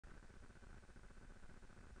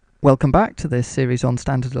Welcome back to this series on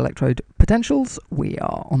standard electrode potentials. We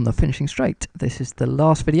are on the finishing straight. This is the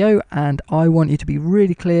last video and I want you to be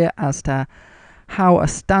really clear as to how a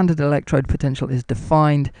standard electrode potential is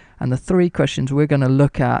defined, and the three questions we're going to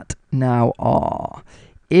look at now are: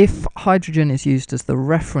 if hydrogen is used as the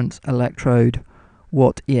reference electrode,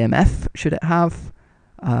 what EMF should it have?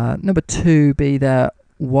 Number two,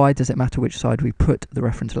 why does it matter which side we put the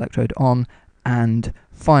reference electrode on? And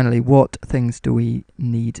finally, what things do we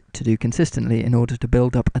need to do consistently in order to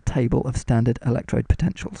build up a table of standard electrode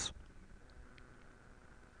potentials?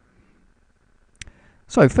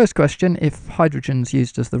 So first question, if hydrogen is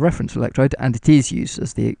used as the reference electrode, and it is used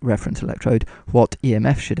as the reference electrode, what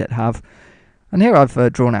EMF should it have? And here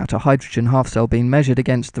I've drawn out a hydrogen half cell being measured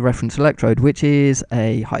against the reference electrode, which is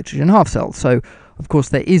a hydrogen half cell. So of course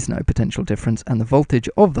there is no potential difference, and the voltage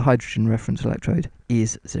of the hydrogen reference electrode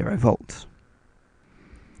is 0 volts.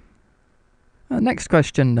 Next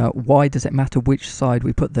question, why does it matter which side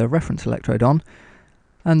we put the reference electrode on?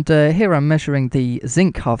 And here I'm measuring the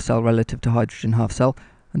zinc half cell relative to hydrogen half cell,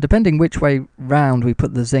 and depending which way round we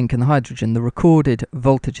put the zinc and the hydrogen, the recorded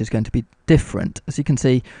voltage is going to be different. As you can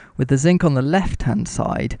see, with the zinc on the left hand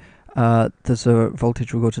side, there's a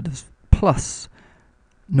voltage recorded as plus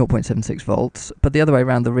 0.76 volts, but the other way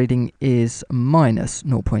around the reading is minus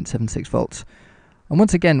 0.76 volts. And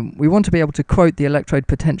once again, we want to be able to quote the electrode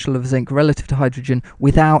potential of zinc relative to hydrogen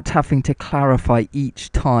without having to clarify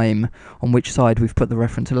each time on which side we've put the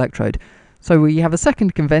reference electrode. So we have a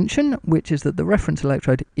second convention, which is that the reference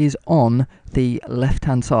electrode is on the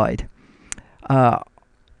left-hand side. I.e.,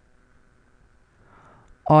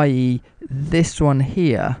 this one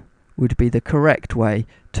here would be the correct way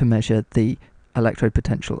to measure the electrode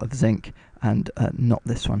potential of zinc, and not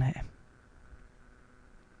this one here.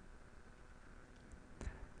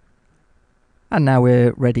 And now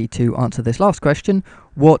we're ready to answer this last question.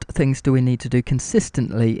 What things do we need to do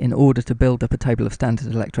consistently in order to build up a table of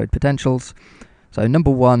standard electrode potentials? So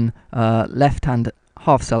number one, left-hand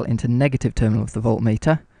half cell into negative terminal of the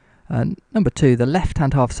voltmeter. Number two, the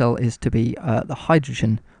left-hand half cell is to be the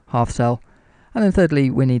hydrogen half cell. And then thirdly,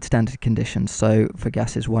 we need standard conditions. So for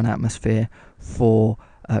gases, 1 atmosphere, for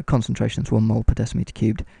concentrations, 1 mole per decimeter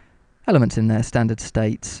cubed. Elements in their standard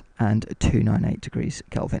states, and 298 degrees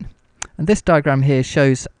Kelvin. And this diagram here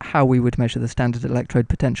shows how we would measure the standard electrode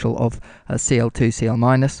potential of Cl2, Cl-.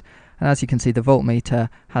 And as you can see, the voltmeter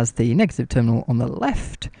has the negative terminal on the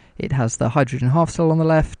left, it has the hydrogen half cell on the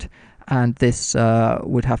left, and this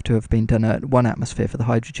would have to have been done at 1 atmosphere for the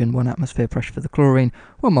hydrogen, 1 atmosphere pressure for the chlorine,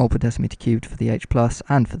 1 mole per decimeter cubed for the H+,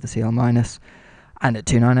 and for the Cl-, and at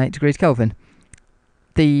 298 degrees Kelvin.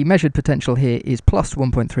 The measured potential here is plus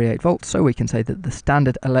 1.38 volts, so we can say that the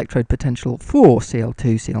standard electrode potential for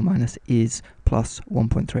Cl2, Cl- is plus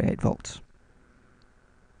 1.38 volts.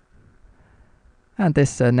 And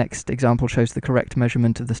this next example shows the correct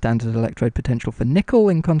measurement of the standard electrode potential for nickel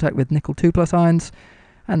in contact with nickel 2+ ions,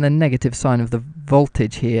 and the negative sign of the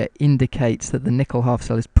voltage here indicates that the nickel half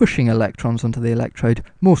cell is pushing electrons onto the electrode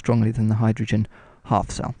more strongly than the hydrogen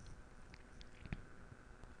half cell.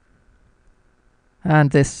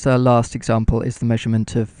 And this last example is the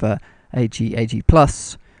measurement of Ag+,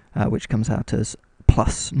 which comes out as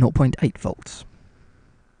plus 0.8 volts.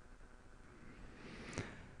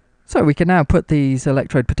 So we can now put these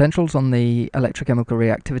electrode potentials on the electrochemical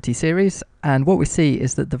reactivity series, and what we see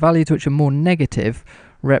is that the values which are more negative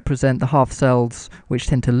represent the half cells which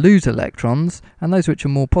tend to lose electrons, and those which are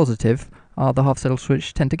more positive are the half cells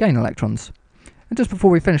which tend to gain electrons. And just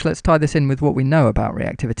before we finish, let's tie this in with what we know about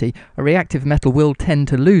reactivity. A reactive metal will tend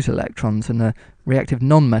to lose electrons, and a reactive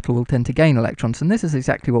non-metal will tend to gain electrons. And this is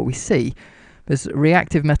exactly what we see. Because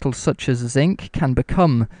reactive metals such as zinc can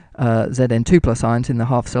become Zn2+ ions in the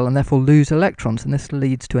half cell and therefore lose electrons, and this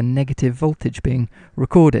leads to a negative voltage being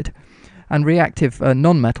recorded. And reactive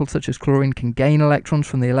non-metals such as chlorine can gain electrons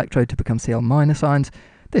from the electrode to become Cl- ions.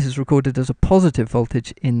 This is recorded as a positive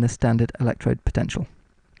voltage in the standard electrode potential.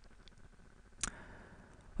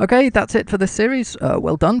 Okay, that's it for this series.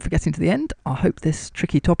 Well done for getting to the end. I hope this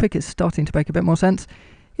tricky topic is starting to make a bit more sense.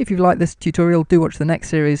 If you've liked this tutorial, do watch the next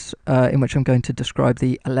series in which I'm going to describe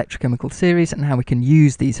the electrochemical series and how we can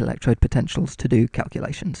use these electrode potentials to do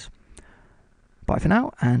calculations. Bye for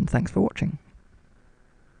now, and thanks for watching.